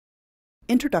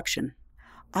Introduction.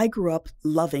 I grew up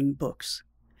loving books.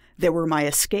 They were my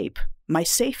escape, my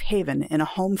safe haven in a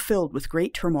home filled with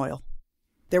great turmoil.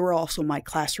 They were also my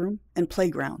classroom and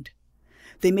playground.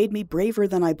 They made me braver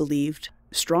than I believed,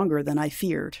 stronger than I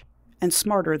feared, and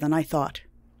smarter than I thought.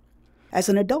 As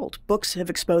an adult, books have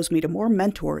exposed me to more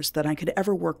mentors than I could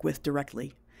ever work with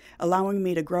directly, allowing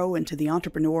me to grow into the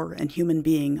entrepreneur and human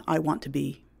being I want to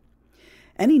be.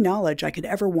 Any knowledge I could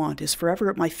ever want is forever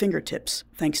at my fingertips,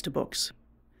 thanks to books.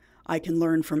 I can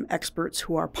learn from experts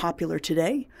who are popular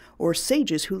today or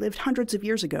sages who lived hundreds of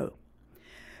years ago.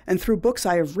 And through books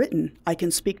I have written, I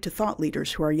can speak to thought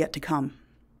leaders who are yet to come.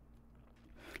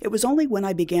 It was only when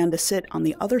I began to sit on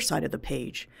the other side of the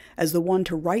page, as the one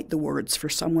to write the words for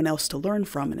someone else to learn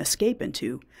from and escape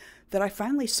into, that I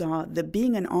finally saw that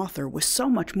being an author was so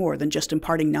much more than just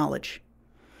imparting knowledge.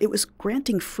 It was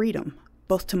granting freedom,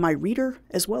 both to my reader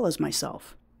as well as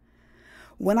myself.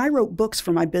 When I wrote books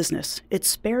for my business, it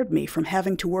spared me from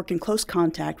having to work in close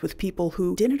contact with people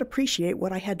who didn't appreciate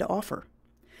what I had to offer.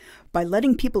 By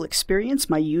letting people experience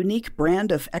my unique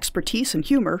brand of expertise and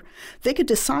humor, they could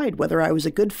decide whether I was a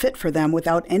good fit for them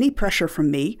without any pressure from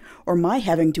me or my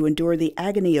having to endure the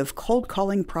agony of cold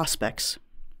calling prospects.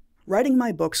 Writing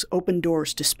my books opened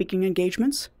doors to speaking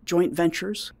engagements, joint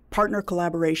ventures, partner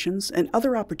collaborations, and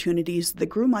other opportunities that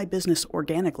grew my business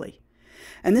organically.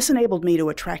 And this enabled me to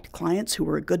attract clients who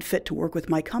were a good fit to work with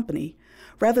my company,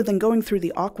 rather than going through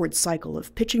the awkward cycle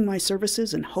of pitching my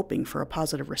services and hoping for a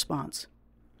positive response.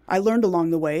 I learned along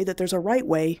the way that there's a right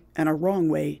way and a wrong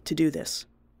way to do this.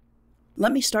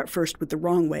 Let me start first with the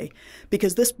wrong way,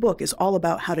 because this book is all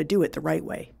about how to do it the right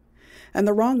way. And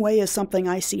the wrong way is something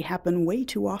I see happen way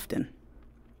too often.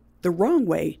 The wrong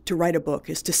way to write a book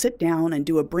is to sit down and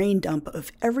do a brain dump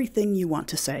of everything you want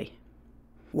to say.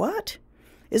 What?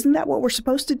 Isn't that what we're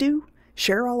supposed to do?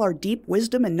 Share all our deep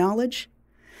wisdom and knowledge?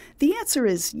 The answer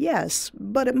is yes,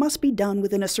 but it must be done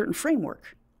within a certain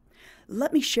framework.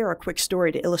 Let me share a quick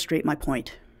story to illustrate my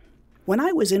point. When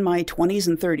I was in my 20s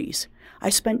and 30s, I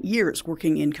spent years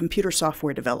working in computer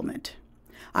software development.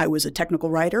 I was a technical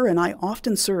writer, and I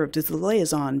often served as the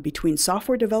liaison between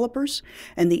software developers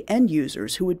and the end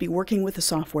users who would be working with the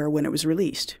software when it was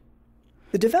released.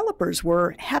 The developers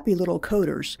were happy little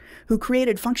coders who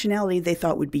created functionality they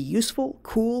thought would be useful,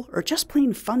 cool, or just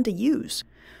plain fun to use.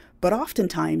 But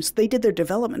oftentimes, they did their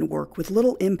development work with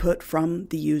little input from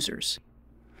the users.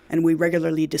 And we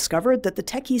regularly discovered that the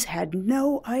techies had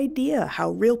no idea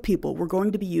how real people were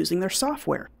going to be using their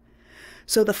software.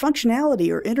 So the functionality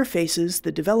or interfaces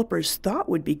the developers thought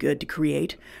would be good to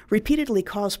create repeatedly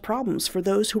caused problems for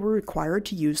those who were required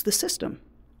to use the system.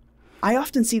 I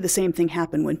often see the same thing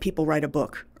happen when people write a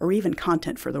book, or even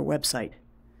content for their website.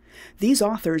 These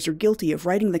authors are guilty of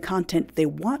writing the content they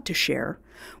want to share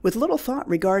with little thought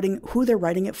regarding who they're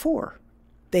writing it for.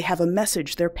 They have a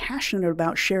message they're passionate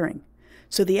about sharing,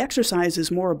 so the exercise is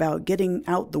more about getting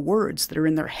out the words that are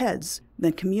in their heads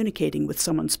than communicating with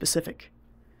someone specific.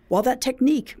 While that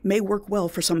technique may work well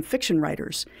for some fiction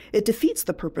writers, it defeats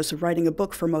the purpose of writing a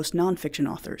book for most nonfiction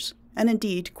authors, and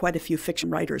indeed quite a few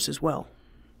fiction writers as well.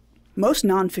 Most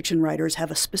nonfiction writers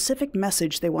have a specific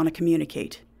message they want to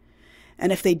communicate.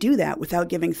 And if they do that without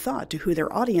giving thought to who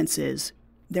their audience is,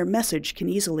 their message can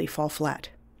easily fall flat.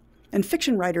 And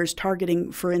fiction writers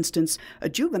targeting, for instance, a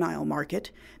juvenile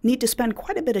market need to spend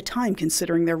quite a bit of time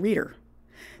considering their reader.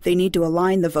 They need to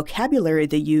align the vocabulary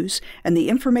they use and the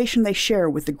information they share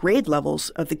with the grade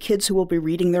levels of the kids who will be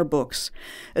reading their books,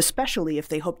 especially if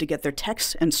they hope to get their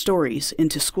texts and stories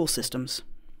into school systems.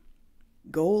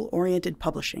 Goal-oriented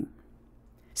publishing.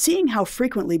 Seeing how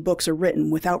frequently books are written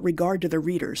without regard to their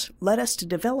readers led us to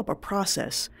develop a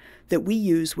process that we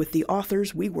use with the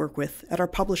authors we work with at our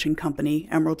publishing company,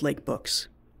 Emerald Lake Books.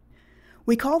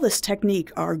 We call this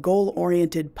technique our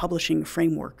goal-oriented publishing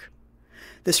framework.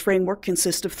 This framework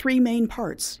consists of 3 main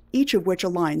parts, each of which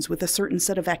aligns with a certain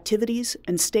set of activities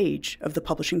and stage of the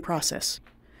publishing process.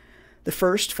 The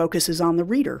first focuses on the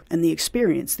reader and the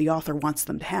experience the author wants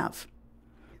them to have.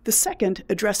 The second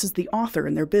addresses the author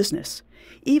and their business,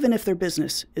 even if their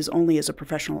business is only as a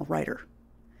professional writer.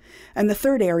 And the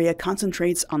third area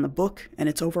concentrates on the book and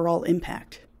its overall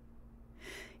impact.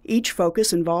 Each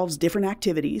focus involves different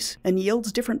activities and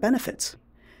yields different benefits,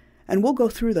 and we'll go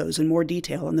through those in more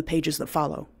detail in the pages that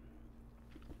follow.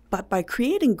 But by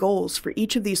creating goals for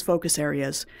each of these focus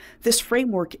areas, this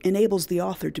framework enables the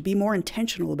author to be more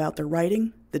intentional about their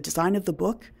writing, the design of the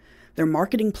book, their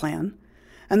marketing plan,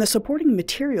 and the supporting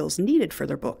materials needed for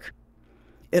their book.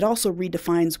 It also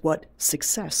redefines what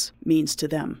success means to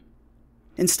them.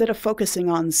 Instead of focusing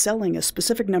on selling a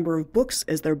specific number of books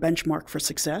as their benchmark for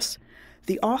success,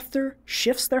 The author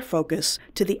shifts their focus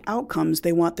to the outcomes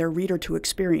they want their reader to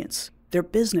experience, their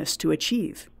business to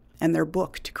achieve, and their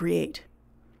book to create.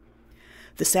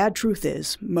 The sad truth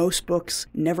is, most books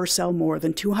never sell more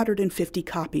than 250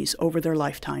 copies over their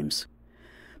lifetimes.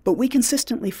 But we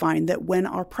consistently find that when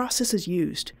our process is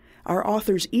used, our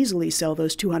authors easily sell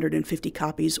those 250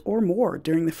 copies or more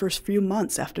during the first few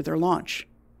months after their launch.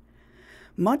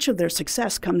 Much of their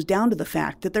success comes down to the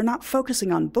fact that they're not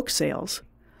focusing on book sales,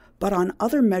 but on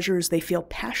other measures they feel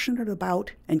passionate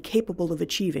about and capable of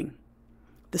achieving.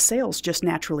 The sales just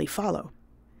naturally follow.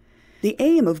 The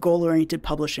aim of goal-oriented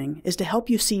publishing is to help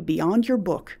you see beyond your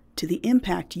book to the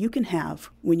impact you can have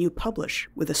when you publish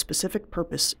with a specific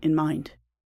purpose in mind.